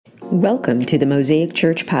Welcome to the Mosaic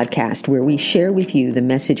Church podcast, where we share with you the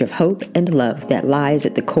message of hope and love that lies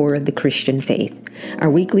at the core of the Christian faith. Our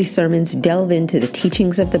weekly sermons delve into the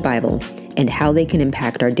teachings of the Bible and how they can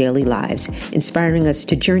impact our daily lives, inspiring us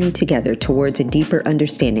to journey together towards a deeper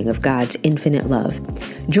understanding of God's infinite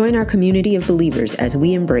love. Join our community of believers as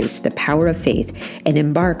we embrace the power of faith and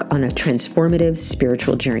embark on a transformative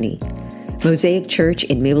spiritual journey. Mosaic Church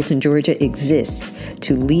in Mableton, Georgia exists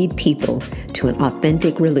to lead people to an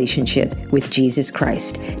authentic relationship with Jesus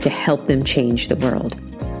Christ to help them change the world.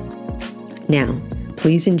 Now,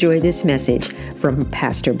 please enjoy this message from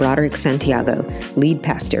Pastor Broderick Santiago, lead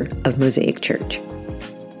pastor of Mosaic Church.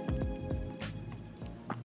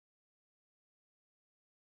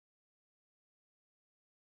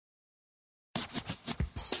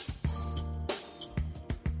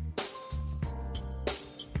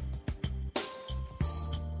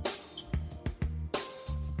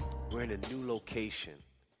 We're in a new location.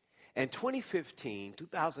 And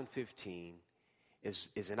 2015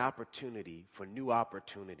 is an opportunity for new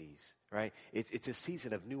opportunities, right? It's a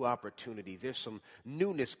season of new opportunities. There's some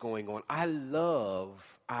newness going on. I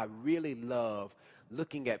really love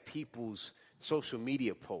looking at people's social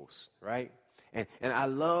media posts, right? And I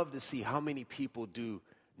love to see how many people do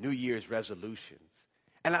New Year's resolutions.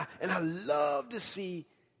 And I love to see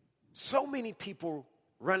so many people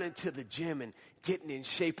running to the gym and getting in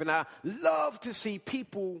shape. And I love to see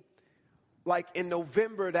people like in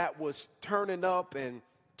November that was turning up and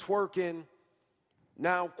twerking,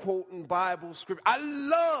 now quoting Bible script. I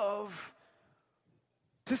love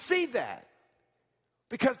to see that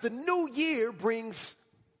because the new year brings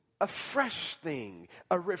a fresh thing,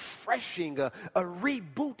 a refreshing, a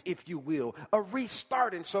reboot, if you will, a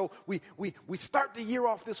restart. And so we start the year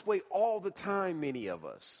off this way all the time, many of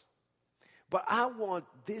us. But I want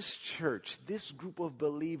this church, this group of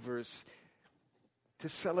believers, to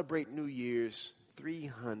celebrate New Year's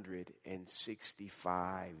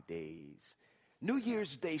 365 days. New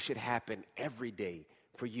Year's Day should happen every day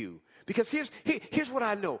for you. Because here's what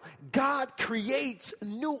I know. God creates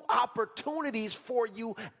new opportunities for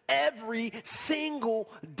you every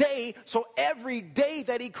single day. So every day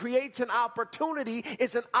that he creates an opportunity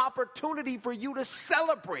is an opportunity for you to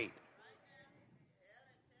celebrate.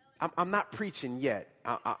 I'm not preaching yet.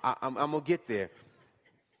 I'm going to get there.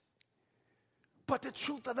 But the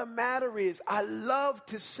truth of the matter is, I love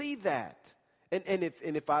to see that. And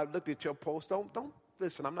if I looked at your post, don't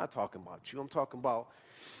listen, I'm not talking about you. I'm talking about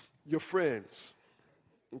your friends.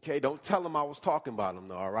 Okay, don't tell them I was talking about them,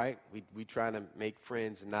 though, all right? We trying to make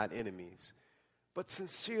friends and not enemies. But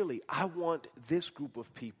sincerely, I want this group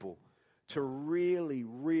of people to really,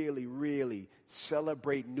 really, really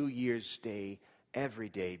celebrate New Year's Day every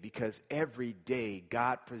day, because every day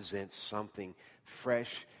God presents something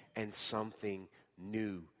fresh and something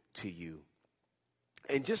new to you.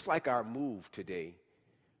 And just like our move today,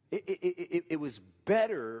 it was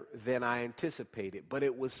better than I anticipated, but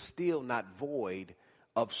it was still not void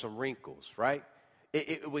of some wrinkles, right?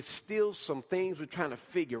 It was still some things we're trying to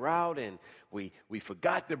figure out, and we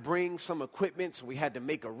forgot to bring some equipment, so we had to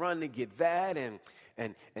make a run to get that, and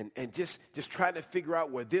just trying to figure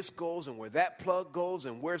out where this goes and where that plug goes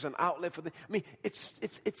and where's an outlet for the. I mean,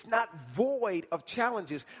 it's not void of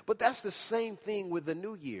challenges, but that's the same thing with the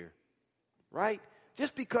new year, right?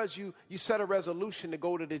 Just because you set a resolution to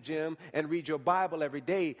go to the gym and read your Bible every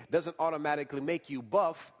day doesn't automatically make you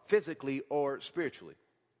buff physically or spiritually.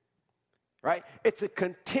 Right? It's a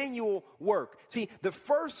continual work. See, the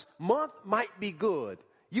first month might be good.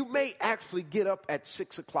 You may actually get up at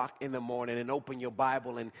 6 o'clock in the morning and open your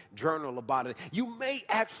Bible and journal about it. You may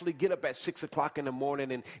actually get up at 6 o'clock in the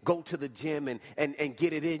morning and go to the gym and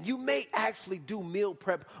get it in. You may actually do meal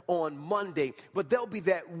prep on Monday, but there'll be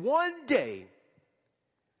that one day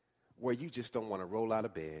where you just don't want to roll out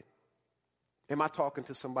of bed. Am I talking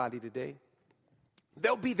to somebody today?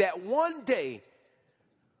 There'll be that one day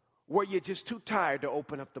where you're just too tired to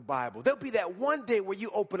open up the Bible. There'll be that one day where you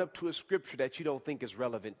open up to a scripture that you don't think is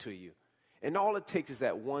relevant to you. And all it takes is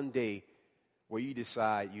that one day where you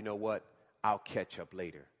decide, you know what, I'll catch up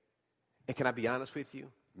later. And can I be honest with you?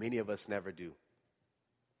 Many of us never do.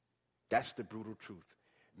 That's the brutal truth.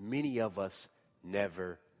 Many of us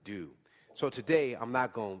never do. So today, I'm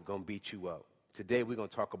not going to beat you up. Today, we're going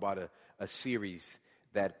to talk about a series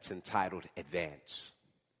that's entitled Advance.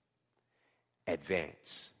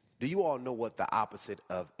 Advance. Do you all know what the opposite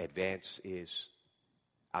of advance is?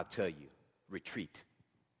 I'll tell you, retreat.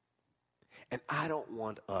 And I don't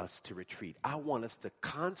want us to retreat. I want us to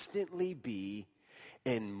constantly be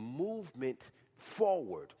in movement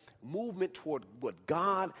forward, movement toward what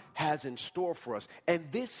God has in store for us. And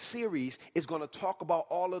this series is going to talk about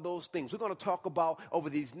all of those things. We're going to talk about,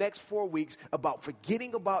 over these next 4 weeks, about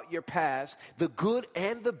forgetting about your past, the good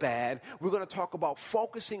and the bad. We're going to talk about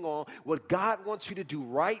focusing on what God wants you to do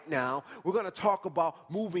right now. We're going to talk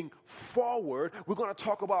about moving forward. We're going to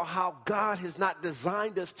talk about how God has not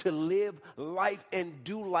designed us to live life and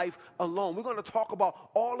do life alone. We're going to talk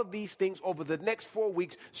about all of these things over the next 4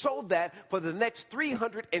 weeks so that for the next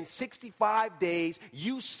 365 days,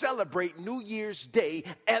 you celebrate New Year's Day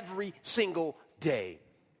every single day.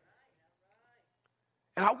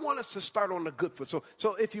 And I want us to start on the good foot.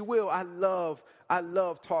 So if you will, I love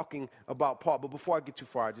talking about Paul. But before I get too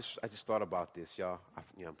far, I just thought about this, y'all.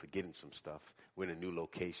 I'm forgetting some stuff. We're in a new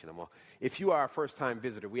location. If you are a first-time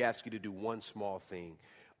visitor, we ask you to do one small thing.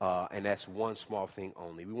 And that's one small thing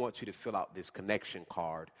only. We want you to fill out this connection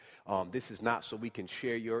card. This is not so we can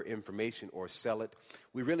share your information or sell it.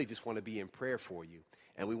 We really just want to be in prayer for you.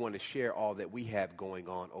 And we want to share all that we have going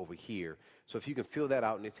on over here. So if you can fill that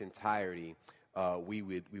out in its entirety, we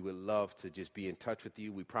would love to just be in touch with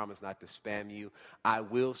you. We promise not to spam you. I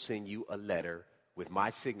will send you a letter with my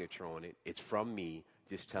signature on it. It's from me,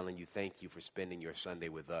 just telling you thank you for spending your Sunday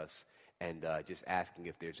with us. And just asking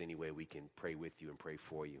if there's any way we can pray with you and pray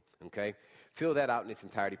for you, okay? Fill that out in its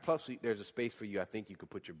entirety. Plus, there's a space for you. I think you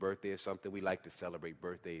could put your birthday or something. We like to celebrate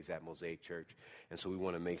birthdays at Mosaic Church, and so we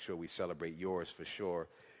want to make sure we celebrate yours for sure.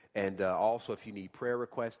 And also, if you need prayer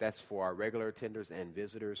requests, that's for our regular attenders and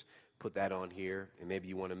visitors. Put that on here, and maybe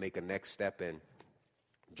you want to make a next step and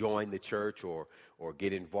join the church or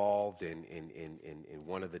get involved in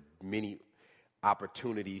one of the many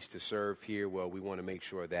opportunities to serve here. Well, we want to make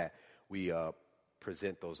sure that we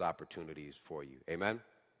present those opportunities for you. Amen?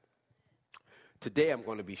 Today I'm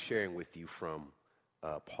going to be sharing with you from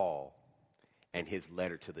Paul and his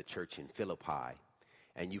letter to the church in Philippi.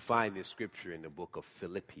 And you find this scripture in the book of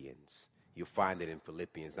Philippians. You'll find it in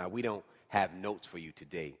Philippians. Now, we don't have notes for you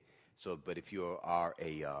today. But if you are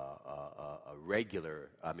a regular,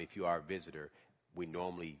 if you are a visitor, we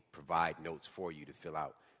normally provide notes for you to fill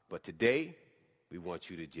out. But today, we want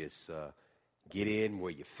you to just get in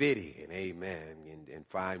where you fit in, amen, and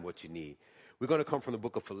find what you need. We're going to come from the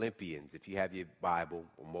book of Philippians. If you have your Bible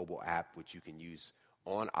or mobile app, which you can use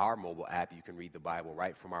on our mobile app, you can read the Bible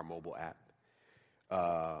right from our mobile app.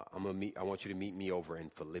 I want you to meet me over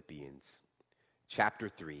in Philippians chapter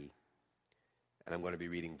 3, and I'm going to be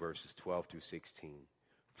reading verses 12 through 16.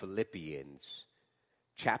 Philippians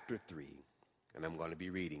chapter 3, and I'm going to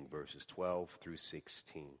be reading verses 12 through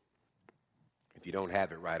 16. If you don't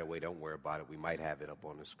have it right away, don't worry about it. We might have it up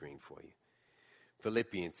on the screen for you.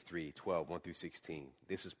 Philippians 3:12, 1 through 16.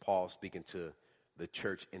 This is Paul speaking to the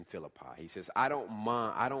church in Philippi. He says, I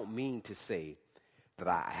don't mean to say that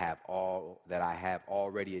I have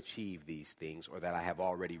already achieved these things or that I have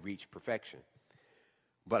already reached perfection.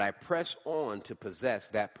 But I press on to possess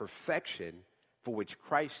that perfection for which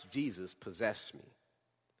Christ Jesus possessed me.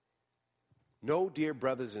 No, dear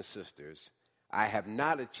brothers and sisters, I have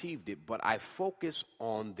not achieved it, but I focus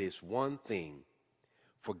on this one thing,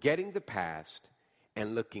 forgetting the past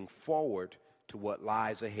and looking forward to what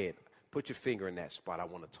lies ahead. Put your finger in that spot. I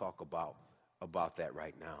want to talk about that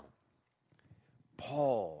right now.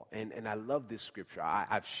 Paul, and I love this scripture.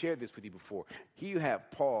 I've shared this with you before. Here you have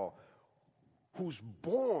Paul, who's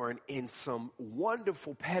born in some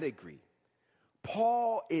wonderful pedigree.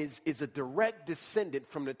 Paul is a direct descendant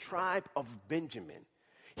from the tribe of Benjamin.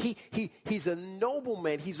 He's a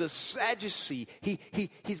nobleman. He's a Sadducee.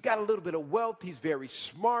 He's got a little bit of wealth. He's very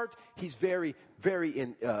smart. He's very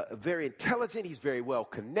intelligent. He's very well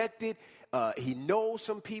connected. He knows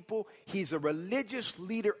some people. He's a religious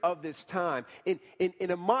leader of this time. In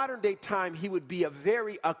a modern day time, he would be a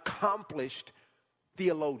very accomplished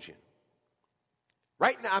theologian.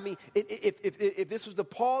 Right now, I mean, if this was the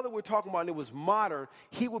Paul that we're talking about and it was modern,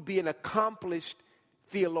 he would be an accomplished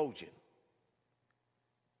theologian.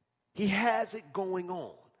 He has it going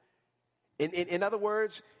on. In other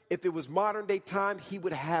words, if it was modern day time, he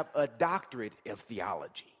would have a doctorate of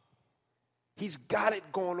theology. He's got it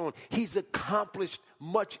going on. He's accomplished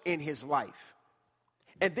much in his life.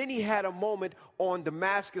 And then he had a moment on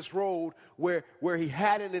Damascus Road where he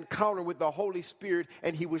had an encounter with the Holy Spirit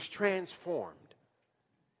and he was transformed.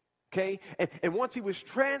 Okay? And once he was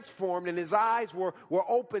transformed and his eyes were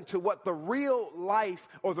open to what the real life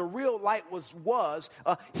or the real light was,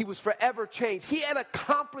 he was forever changed. He had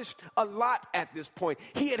accomplished a lot at this point.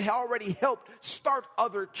 He had already helped start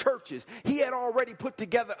other churches. He had already put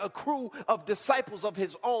together a crew of disciples of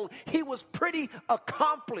his own. He was pretty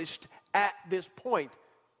accomplished at this point.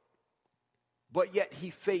 But yet he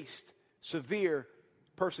faced severe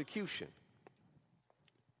persecution.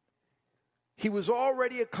 He was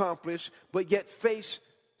already accomplished, but yet faced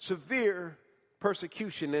severe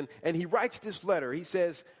persecution. And he writes this letter. He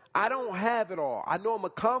says, I don't have it all. I know I'm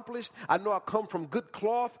accomplished. I know I come from good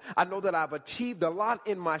cloth. I know that I've achieved a lot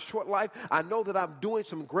in my short life. I know that I'm doing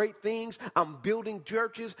some great things. I'm building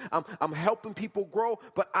churches. I'm helping people grow,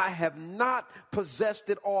 but I have not possessed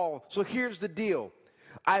it all. So here's the deal.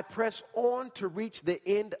 I press on to reach the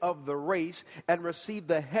end of the race and receive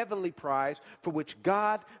the heavenly prize for which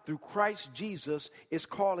God, through Christ Jesus, is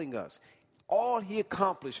calling us. All he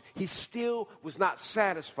accomplished, he still was not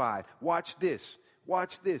satisfied. Watch this.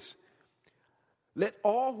 Watch this. Let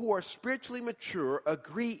all who are spiritually mature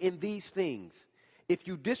agree in these things. If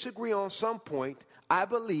you disagree on some point, I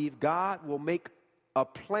believe God will make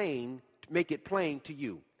it plain to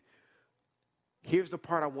you. Here's the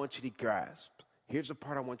part I want you to grasp. Here's the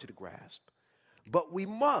part I want you to grasp. But we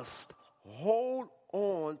must hold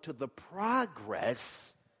on to the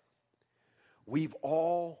progress we've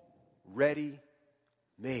already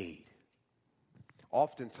made.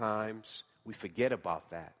 Oftentimes, we forget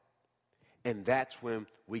about that. And that's when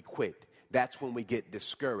we quit. That's when we get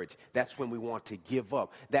discouraged. That's when we want to give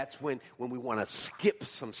up. That's when we want to skip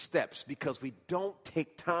some steps because we don't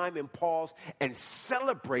take time and pause and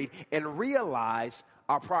celebrate and realize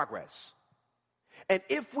our progress. And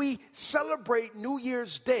if we celebrate New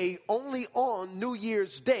Year's Day only on New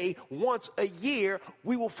Year's Day once a year,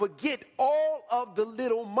 we will forget all of the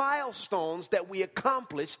little milestones that we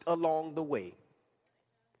accomplished along the way.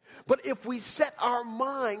 But if we set our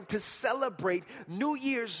mind to celebrate New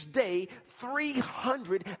Year's Day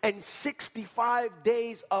 365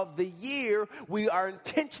 days of the year, we are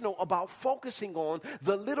intentional about focusing on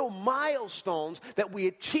the little milestones that we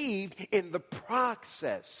achieved in the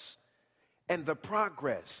process and the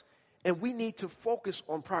progress. And we need to focus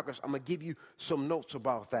on progress. I'm going to give you some notes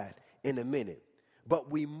about that in a minute.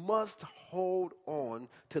 But we must hold on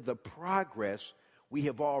to the progress we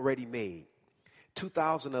have already made.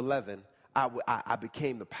 2011, I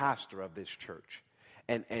became the pastor of this church,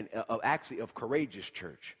 and actually of Courageous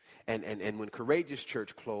Church. And when Courageous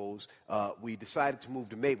Church closed, we decided to move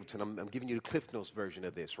to Mableton. I'm giving you the Cliff Notes version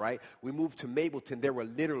of this, right? We moved to Mableton. There were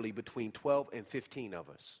literally between 12 and 15 of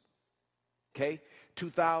us. Okay?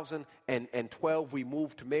 2012, we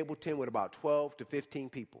moved to Mableton with about 12 to 15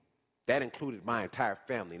 people. That included my entire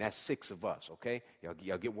family. That's 6 of us, okay?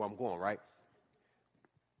 Y'all get where I'm going, right?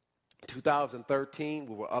 2013,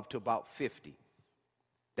 we were up to about 50.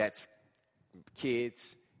 That's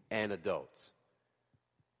kids and adults.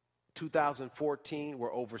 2014,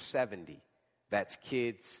 we're over 70. That's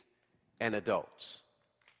kids and adults.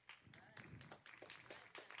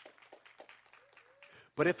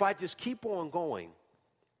 But if I just keep on going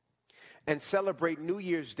and celebrate New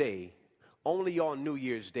Year's Day only on New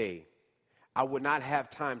Year's Day, I would not have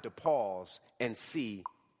time to pause and see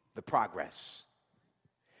the progress.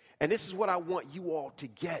 And this is what I want you all to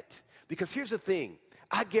get. Because here's the thing.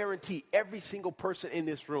 I guarantee every single person in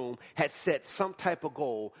this room has set some type of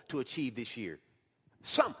goal to achieve this year.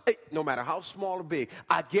 No matter how small or big,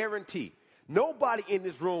 I guarantee nobody in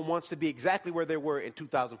this room wants to be exactly where they were in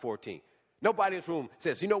 2014. Nobody in this room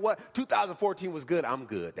says, you know what, 2014 was good, I'm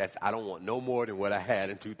good. I don't want no more than what I had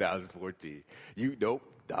in 2014. Nope,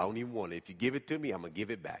 I don't even want it. If you give it to me, I'm going to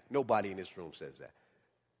give it back. Nobody in this room says that.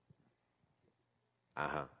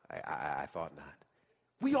 I thought not.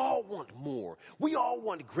 We all want more. We all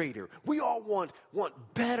want greater. We all want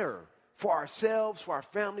better for ourselves, for our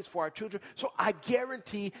families, for our children. So I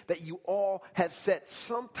guarantee that you all have set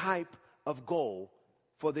some type of goal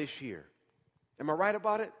for this year. Am I right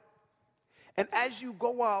about it? And as you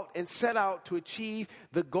go out and set out to achieve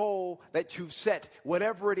the goal that you've set,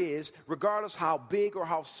 whatever it is, regardless how big or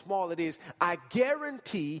how small it is, I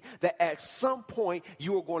guarantee that at some point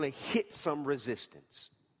you are going to hit some resistance.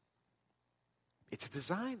 It's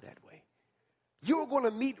designed that way. You're going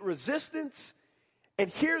to meet resistance,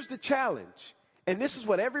 and here's the challenge. And this is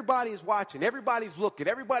what everybody is watching. Everybody's looking.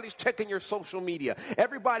 Everybody's checking your social media.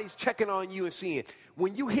 Everybody's checking on you and seeing.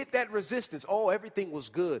 When you hit that resistance, everything was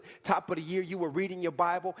good. Top of the year, you were reading your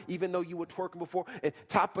Bible, even though you were twerking before. And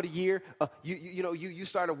top of the year, you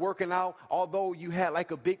started working out, although you had like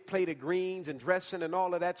a big plate of greens and dressing and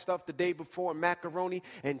all of that stuff the day before, and macaroni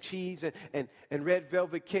and cheese and red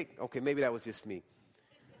velvet cake. Okay, maybe that was just me.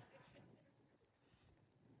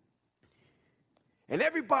 And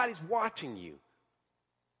everybody's watching you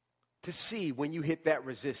to see when you hit that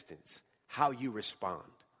resistance, how you respond.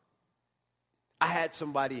 I had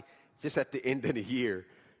somebody just at the end of the year,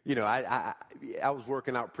 I was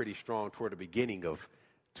working out pretty strong toward the beginning of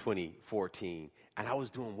 2014. And I was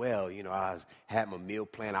doing well. You know, had my meal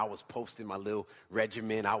plan. I was posting my little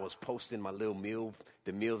regimen. I was posting my little meal,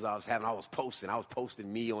 the meals I was having. I was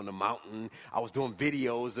posting me on the mountain. I was doing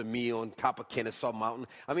videos of me on top of Kennesaw Mountain.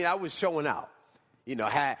 I mean, I was showing out. You know,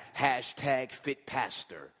 hashtag fit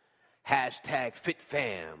pastor, hashtag fit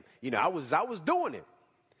fam. You know, I was doing it.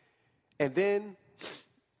 And then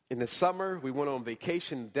in the summer, we went on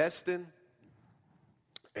vacation in Destin.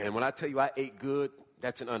 And when I tell you I ate good,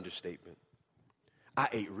 that's an understatement. I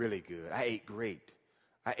ate really good. I ate great.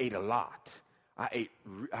 I ate a lot.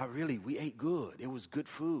 We ate good. It was good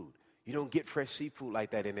food. You don't get fresh seafood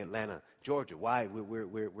like that in Atlanta, Georgia. Why?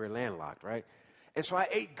 We're landlocked, right? And so I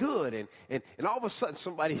ate good. And all of a sudden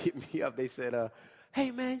somebody hit me up. They said,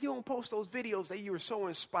 hey, man, you don't post those videos that you were so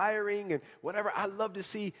inspiring and whatever. I love to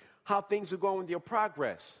see how things are going with your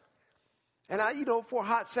progress. And for a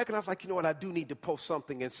hot second, I was like, you know what, I do need to post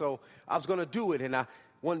something. And so I was going to do it. And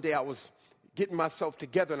one day I was getting myself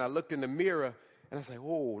together, and I looked in the mirror, and I was like,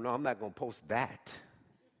 oh, no, I'm not going to post that.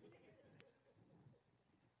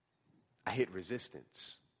 I hit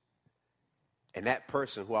resistance. And that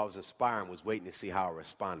person who I was inspiring was waiting to see how I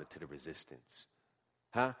responded to the resistance.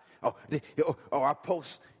 Huh? I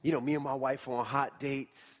post, me and my wife on hot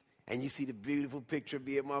dates, and you see the beautiful picture of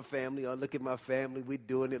me and my family. Oh, look at my family. We're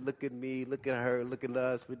doing it. Look at me. Look at her. Look at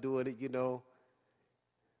us. We're doing it,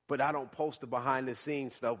 But I don't post the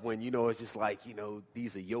behind-the-scenes stuff when, it's just like,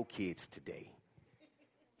 these are your kids today.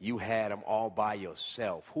 You had them all by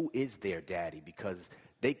yourself. Who is their daddy? Because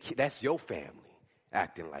that's your family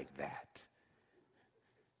acting like that.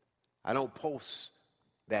 I don't post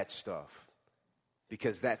that stuff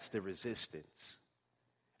because that's the resistance.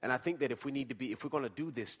 And I think that if we're going to do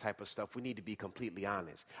this type of stuff, we need to be completely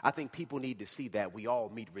honest. I think people need to see that we all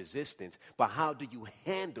meet resistance, but how do you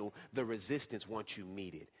handle the resistance once you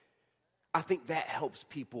meet it? I think that helps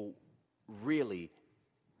people really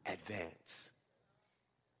advance.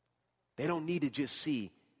 They don't need to just see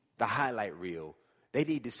the highlight reel. They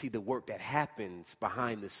need to see the work that happens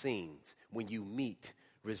behind the scenes when you meet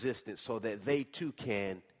resistance so that they too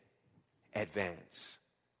can advance.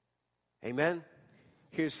 Amen?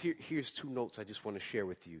 Here's two notes I just want to share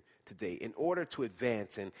with you today. In order to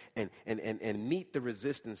advance and meet the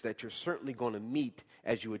resistance that you're certainly going to meet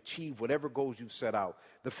as you achieve whatever goals you've set out,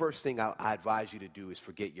 the first thing I advise you to do is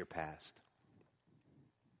forget your past.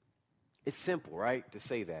 It's simple, right, to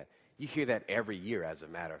say that. You hear that every year, as a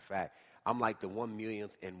matter of fact. I'm like the 1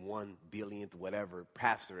 millionth and 1 billionth whatever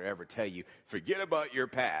pastor to ever tell you, forget about your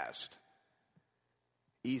past.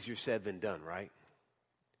 Easier said than done, right?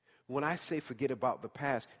 When I say forget about the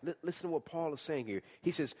past, listen to what Paul is saying here.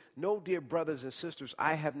 He says, no, dear brothers and sisters,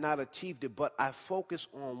 I have not achieved it, but I focus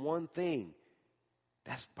on one thing.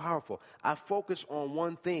 That's powerful. I focus on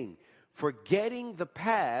one thing, forgetting the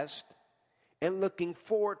past and looking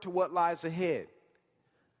forward to what lies ahead.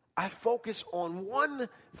 I focus on one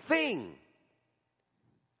thing.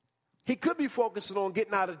 He could be focusing on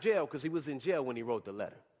getting out of jail because he was in jail when he wrote the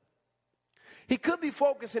letter. He could be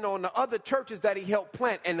focusing on the other churches that he helped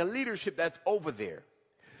plant and the leadership that's over there.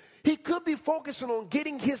 He could be focusing on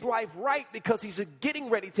getting his life right because he's getting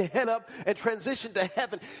ready to head up and transition to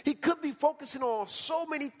heaven. He could be focusing on so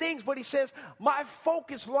many things, but he says, my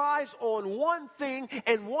focus lies on one thing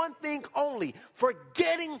and one thing only,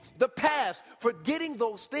 forgetting the past, forgetting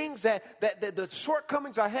those things that the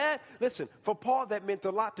shortcomings I had. Listen, for Paul, that meant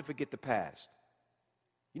a lot to forget the past.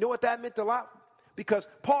 You know what that meant a lot? Because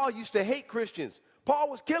Paul used to hate Christians.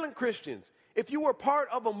 Paul was killing Christians. If you were part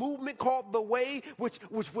of a movement called the Way, which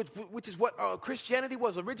is what Christianity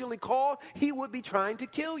was originally called, he would be trying to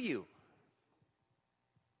kill you.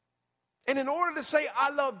 And in order to say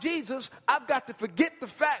I love Jesus, I've got to forget the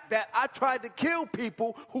fact that I tried to kill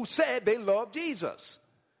people who said they love Jesus.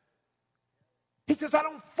 He says I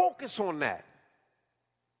don't focus on that.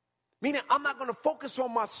 Meaning, I'm not going to focus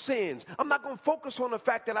on my sins. I'm not going to focus on the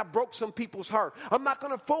fact that I broke some people's heart. I'm not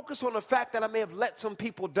going to focus on the fact that I may have let some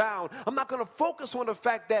people down. I'm not going to focus on the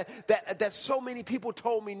fact that so many people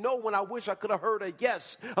told me no when I wish I could have heard a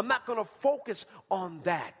yes. I'm not going to focus on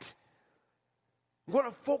that. I'm going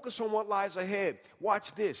to focus on what lies ahead.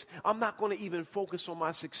 Watch this. I'm not going to even focus on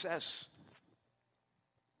my success.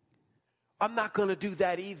 I'm not going to do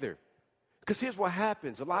that either. Because here's what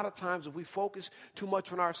happens. A lot of times if we focus too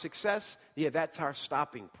much on our success, that's our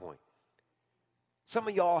stopping point. Some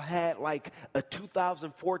of y'all had like a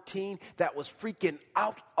 2014 that was freaking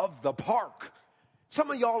out of the park. Some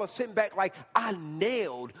of y'all are sitting back like, I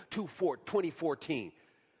nailed 2014.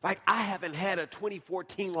 Like, I haven't had a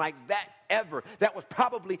 2014 like that ever. That was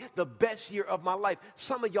probably the best year of my life.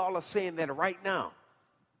 Some of y'all are saying that right now.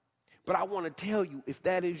 But I want to tell you, if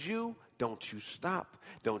that is you, don't you stop.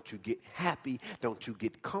 Don't you get happy. Don't you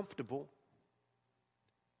get comfortable.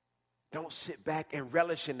 Don't sit back and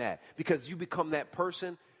relish in that, because you become that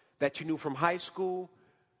person that you knew from high school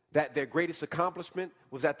that their greatest accomplishment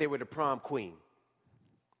was that they were the prom queen.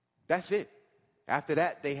 That's it. After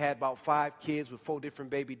that, they had about 5 kids with 4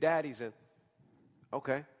 different baby daddies. And,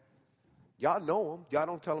 okay, y'all know them. Y'all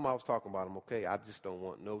don't tell them I was talking about them, okay? I just don't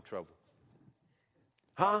want no trouble.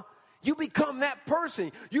 Huh? You become that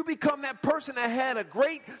person. You become that person that had a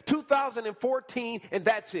great 2014, and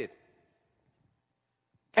that's it.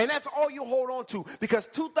 And that's all you hold on to, because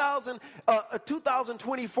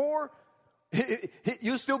 2024,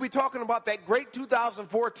 you'll still be talking about that great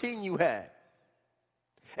 2014 you had.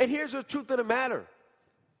 And here's the truth of the matter.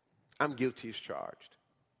 I'm guilty as charged.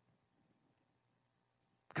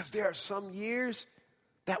 Because there are some years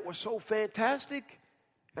that were so fantastic,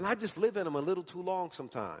 and I just live in them a little too long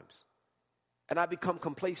sometimes. And I become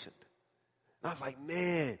complacent. And I was like,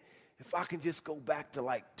 man, if I can just go back to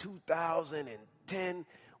like 2010,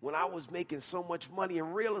 when I was making so much money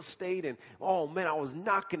in real estate, and oh man, I was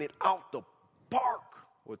knocking it out the park.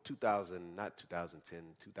 Or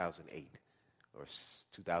 2008. Or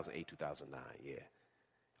 2008, 2009, yeah.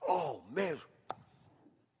 Oh, man.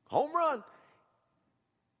 Home run.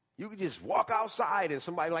 You could just walk outside and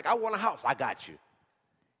somebody like, I want a house. I got you.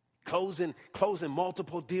 Closing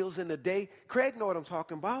multiple deals in a day. Craig know what I'm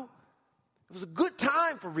talking about. It was a good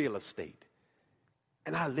time for real estate.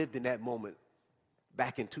 And I lived in that moment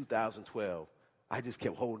back in 2012. I just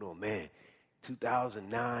kept holding on, man.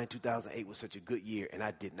 2009, 2008 was such a good year, and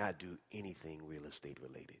I did not do anything real estate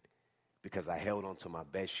related, because I held on to my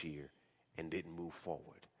best year and didn't move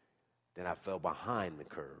forward. Then I fell behind the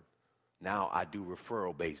curve. Now I do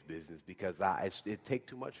referral-based business because it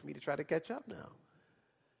takes too much for me to try to catch up now.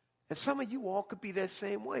 And some of you all could be that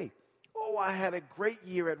same way. Oh, I had a great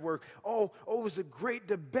year at work. Oh, it was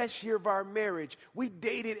the best year of our marriage. We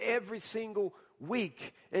dated every single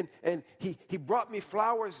week, and he brought me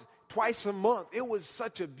flowers twice a month. It was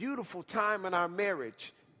such a beautiful time in our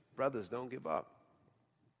marriage. Brothers, don't give up.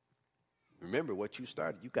 Remember what you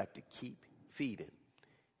started. You got to keep feeding.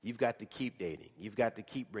 You've got to keep dating. You've got to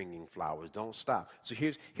keep bringing flowers. Don't stop. So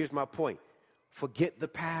here's my point. Forget the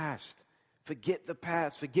past. Forget the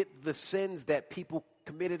past. Forget the sins that people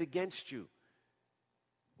committed against you.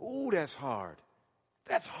 Ooh, that's hard.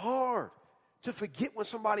 That's hard. To forget when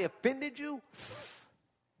somebody offended you.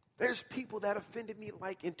 There's people that offended me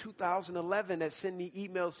like in 2011 that send me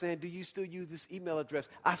emails saying, do you still use this email address?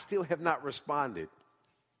 I still have not responded.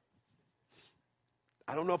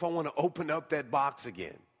 I don't know if I want to open up that box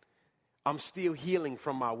again. I'm still healing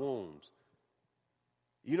from my wounds.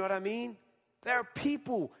 You know what I mean? There are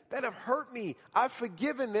people that have hurt me. I've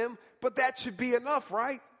forgiven them, but that should be enough,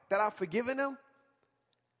 right? That I've forgiven them.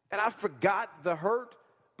 And I forgot the hurt,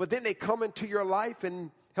 but then they come into your life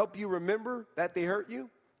and help you remember that they hurt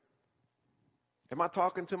you. Am I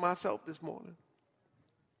talking to myself this morning?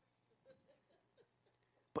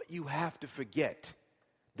 But you have to forget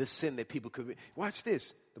the sin that people commit. Watch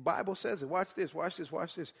this. The Bible says it. Watch this. Watch this.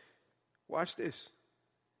 Watch this. Watch this.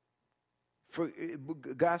 For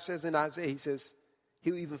God says in Isaiah, he says,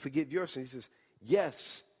 he'll even forgive your sins. He says,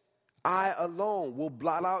 yes, I alone will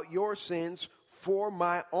blot out your sins for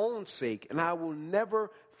my own sake, and I will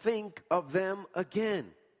never think of them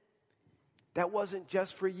again. That wasn't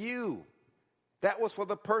just for you. That was for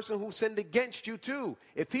the person who sinned against you too.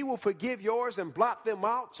 If he will forgive yours and blot them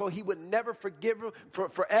out so he would never forgive them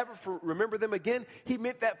remember them again, he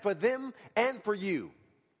meant that for them and for you.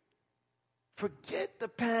 Forget the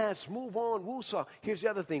past. Move on. Woosah. Here's the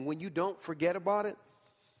other thing. When you don't forget about it,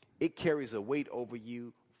 it carries a weight over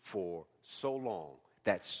you for so long.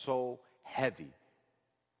 That's so heavy.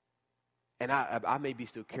 And I may be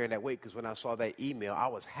still carrying that weight, because when I saw that email, I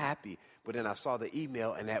was happy. But then I saw the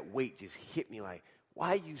email and that weight just hit me like,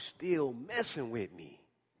 why are you still messing with me?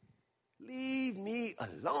 Leave me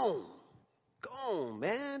alone. Go on,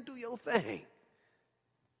 man. Do your thing.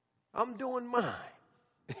 I'm doing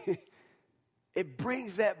mine. It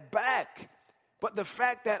brings that back. But the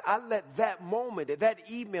fact that I let that moment, that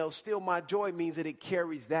email steal my joy, means that it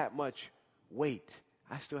carries that much weight.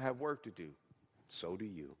 I still have work to do. So do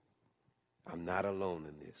you. I'm not alone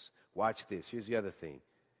in this. Watch this. Here's the other thing.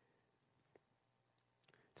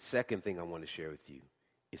 Second thing I want to share with you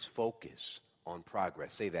is focus on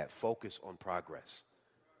progress. Say that. Focus on progress.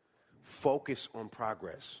 Focus on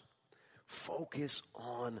progress. Focus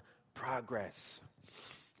on progress.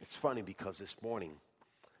 It's funny because this morning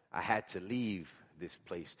I had to leave this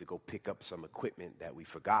place to go pick up some equipment that we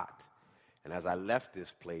forgot. And as I left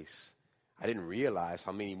this place, I didn't realize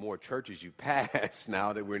how many more churches you pass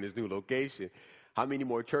now that we're in this new location. How many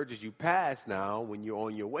more churches you pass now when you're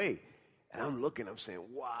on your way. And I'm looking, I'm saying,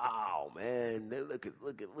 wow, man, look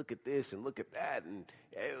at this and look at that. And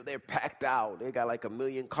they're packed out. They got like 1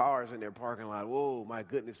 million cars in their parking lot. Whoa, my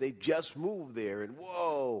goodness, they just moved there. And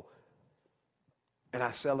whoa. And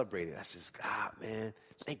I celebrated. I says, God, man,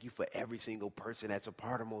 thank you for every single person that's a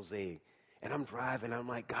part of Mosaic. And I'm driving. I'm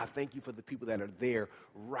like, God, thank you for the people that are there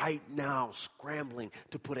right now scrambling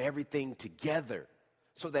to put everything together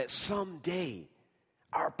so that someday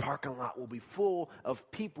our parking lot will be full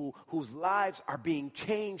of people whose lives are being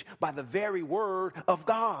changed by the very word of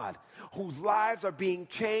God, whose lives are being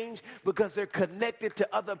changed because they're connected to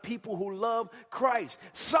other people who love Christ.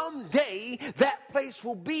 Someday that place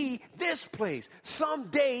will be this place.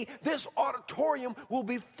 Someday this auditorium will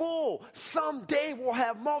be full. Someday we'll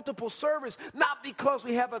have multiple service, not because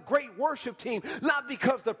we have a great worship team, not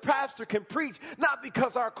because the pastor can preach, not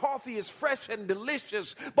because our coffee is fresh and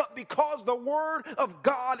delicious, but because the word of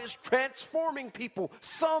God is transforming people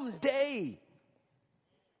someday.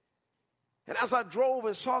 And as I drove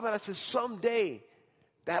and saw that, I said, someday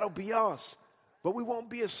that'll be us. But we won't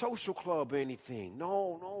be a social club or anything.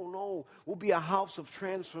 No. We'll be a house of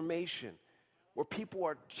transformation where people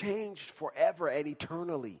are changed forever and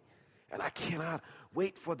eternally. And I cannot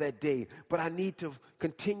wait for that day. But I need to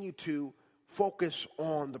continue to focus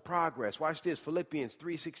on the progress. Watch this, Philippians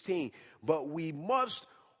 3:16. But we must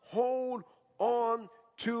hold on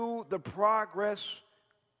to the progress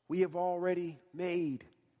we have already made.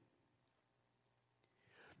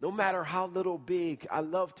 No matter how little big, I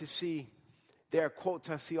love to see, there are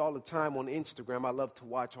quotes I see all the time on Instagram. I love to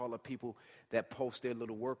watch all the people that post their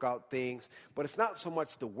little workout things. But it's not so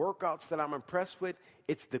much the workouts that I'm impressed with,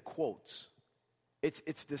 it's the quotes.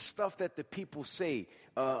 It's the stuff that the people say,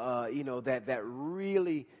 that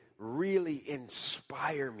really, really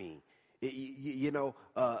inspire me.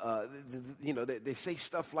 They say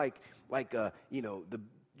stuff like oh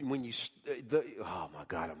my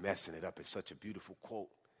God, I'm messing it up. It's such a beautiful quote.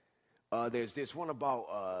 There's one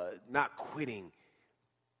about not quitting.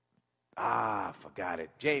 I forgot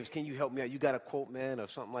it. James, can you help me out? You got a quote, man, or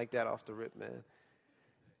something like that off the rip, man?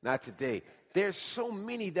 Not today. There's so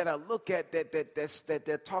many that I look at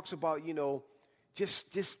that talks about,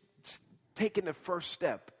 just taking the first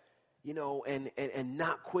step. And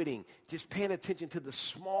not quitting, just paying attention to the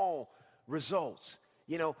small results.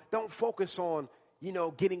 Don't focus on,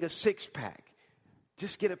 getting a 6-pack.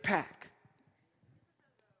 Just get a pack.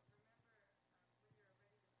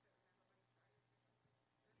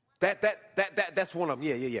 That's one of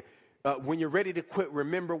them. Yeah. When you're ready to quit,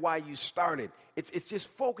 remember why you started. It's just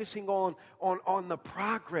focusing on the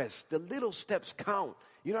progress. The little steps count.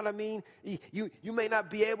 You know what I mean? You may not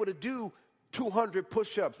be able to do 200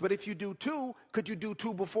 push-ups, but if you do 2, could you do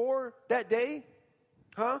 2 before that day?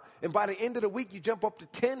 And by the end of the week, you jump up to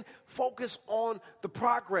 10. Focus on the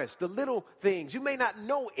progress, the little things. You may not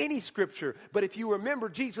know any scripture, but if you remember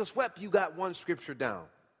Jesus wept, you got one scripture down.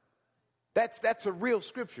 That's a real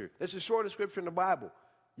scripture. That's the shortest scripture in the Bible.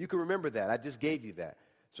 You can remember that. I just gave you that.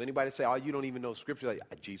 So anybody say, oh, you don't even know scripture?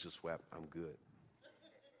 Like, Jesus wept. I'm good.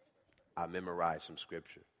 I memorized some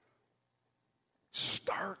scripture.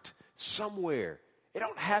 Start somewhere. It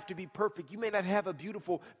don't have to be perfect. You may not have a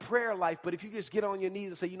beautiful prayer life, but if you just get on your knees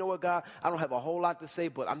and say, you know what, God, I don't have a whole lot to say,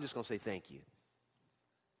 but I'm just going to say thank you.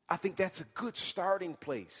 I think that's a good starting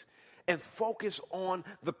place. And focus on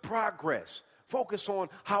the progress. Focus on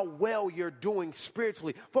how well you're doing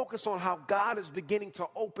spiritually. Focus on how God is beginning to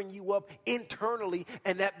open you up internally,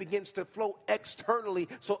 and that begins to flow externally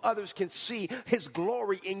so others can see his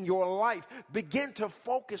glory in your life. Begin to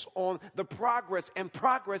focus on the progress, and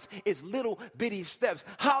progress is little bitty steps.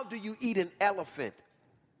 How do you eat an elephant?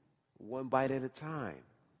 One bite at a time.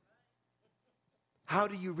 How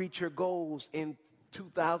do you reach your goals in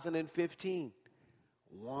 2015?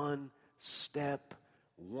 One step,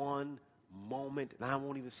 one moment, and I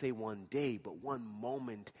won't even say one day, but one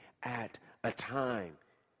moment at a time.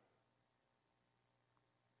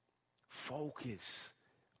 Focus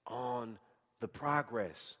on the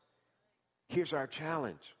progress. Here's our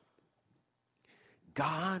challenge.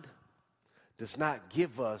 God does not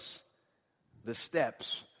give us the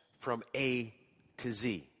steps from A to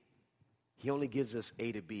Z. He only gives us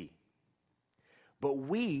A to B. But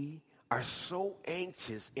we are so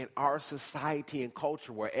anxious in our society and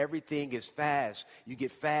culture where everything is fast. You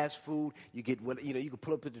get fast food. You get, you can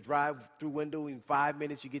pull up at the drive-through window in 5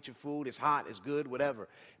 minutes. You get your food. It's hot. It's good. Whatever.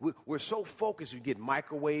 We're so focused. You get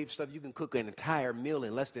microwave stuff. You can cook an entire meal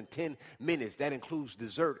in less than 10 minutes. That includes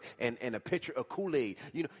dessert and a pitcher of Kool-Aid.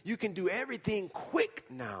 You can do everything quick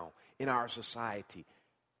now. in our society.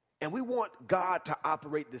 And we want God to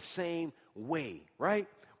operate the same way, right?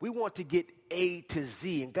 We want to get A to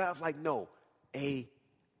Z. And God's like, no, A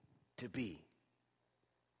to B.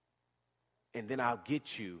 And then I'll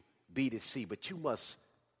get you B to C. But you must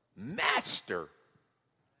master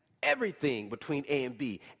everything between A and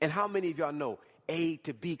B. And how many of y'all know A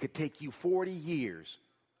to B could take you 40 years?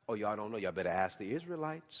 Oh, y'all don't know. Y'all better ask the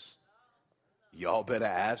Israelites. Y'all better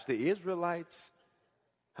ask the Israelites.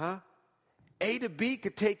 Huh? A to B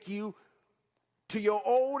could take you to your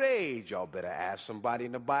old age. Y'all better ask somebody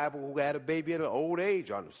in the Bible who had a baby at an old age.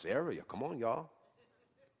 Y'all know Sarah. Come on, y'all.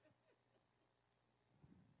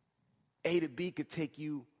 A to B could take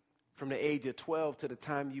you from the age of 12 to the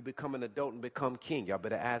time you become an adult and become king. Y'all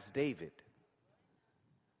better ask David.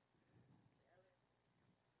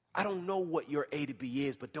 I don't know what your A to B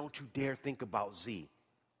is, but don't you dare think about Z.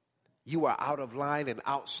 You are out of line and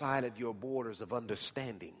outside of your borders of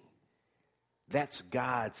understanding. That's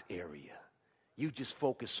God's area. You just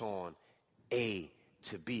focus on A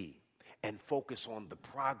to B and focus on the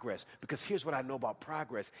progress. Because here's what I know about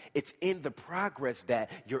progress. It's in the progress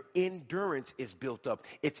that your endurance is built up.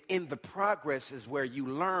 It's in the progress is where you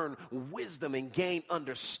learn wisdom and gain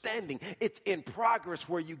understanding. It's in progress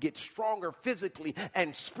where you get stronger physically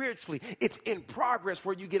and spiritually. It's in progress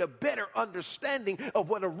where you get a better understanding of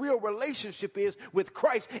what a real relationship is with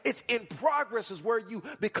Christ. It's in progress is where you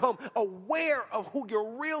become aware of who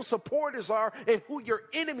your real supporters are and who your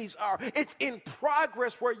enemies are. It's in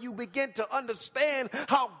progress where you begin to understand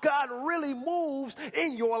how God really moves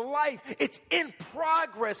in your life. It's in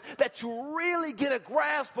progress that you really get a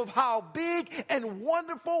grasp of how big and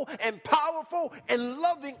wonderful and powerful and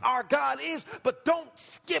loving our God is. But don't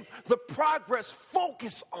skip the progress.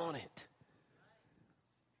 Focus on it.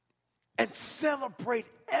 And celebrate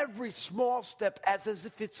every small step as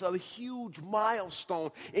if it's a huge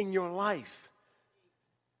milestone in your life.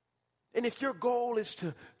 And if your goal is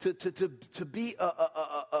to be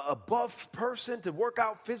a buff person, to work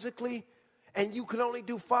out physically, and you can only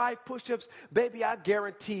do 5 push-ups, baby, I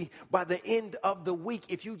guarantee by the end of the week,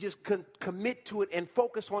 if you just commit to it and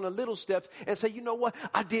focus on the little steps and say, you know what,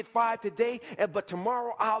 I did 5 today, but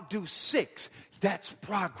tomorrow I'll do 6. That's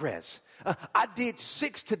progress. I did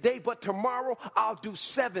 6 today, but tomorrow I'll do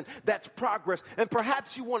 7. That's progress. And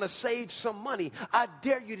perhaps you want to save some money. I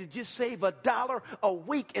dare you to just save $1 a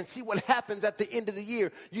week and see what happens at the end of the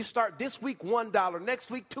year. You start this week $1,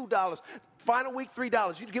 next week $2. Final week,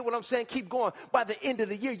 $3. You get what I'm saying? Keep going. By the end of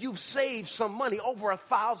the year, you've saved some money, over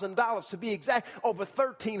 $1,000 to be exact, over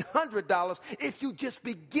 $1,300 if you just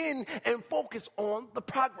begin and focus on the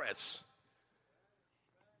progress.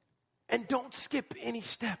 And don't skip any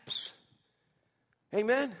steps.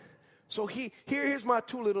 Amen? So here's my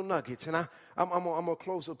 2 little nuggets, and I'm going to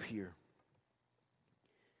close up here.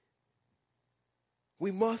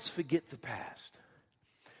 We must forget the past,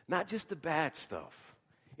 not just the bad stuff.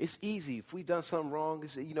 It's easy. If we've done something wrong,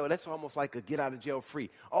 that's almost like a get out of jail free.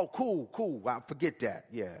 Oh, cool. I forget that.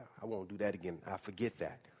 Yeah, I won't do that again. I forget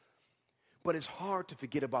that. But it's hard to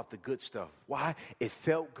forget about the good stuff. Why? It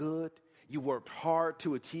felt good. You worked hard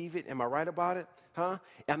to achieve it. Am I right about it? Huh?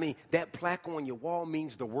 I mean, that plaque on your wall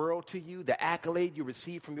means the world to you. The accolade you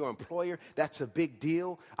receive from your employer, that's a big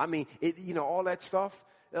deal. I mean, all that stuff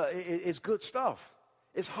is good stuff.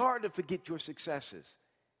 It's hard to forget your successes.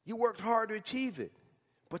 You worked hard to achieve it.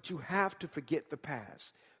 But you have to forget the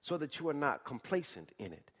past so that you are not complacent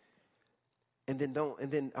in it. And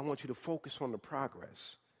then I want you to focus on the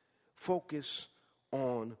progress. Focus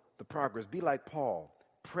on the progress. Be like Paul.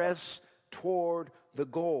 Press toward the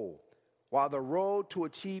goal. While the road to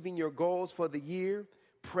achieving your goals for the year,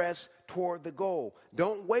 press toward the goal.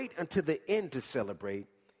 Don't wait until the end to celebrate.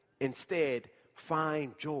 Instead,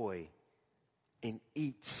 find joy in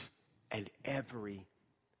each and every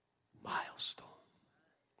milestone.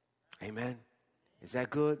 Amen. Is that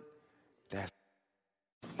good?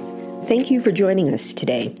 Thank you for joining us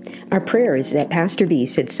today. Our prayer is that Pastor B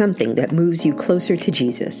said something that moves you closer to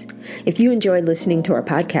Jesus. If you enjoyed listening to our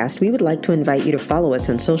podcast, we would like to invite you to follow us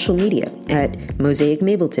on social media at Mosaic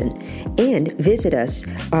Mableton and visit us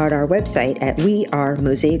at our website at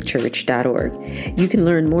wearemosaicchurch.org. You can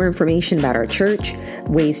learn more information about our church,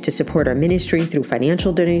 ways to support our ministry through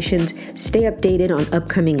financial donations, stay updated on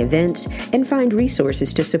upcoming events, and find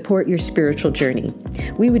resources to support your spiritual journey.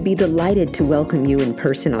 We would be delighted to welcome you in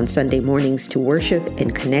person on Sunday mornings to worship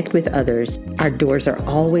and connect with others. Our doors are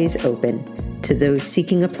always open to those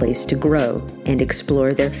seeking a place to grow and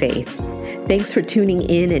explore their faith. Thanks for tuning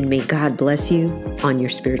in, and may God bless you on your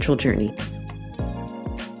spiritual journey.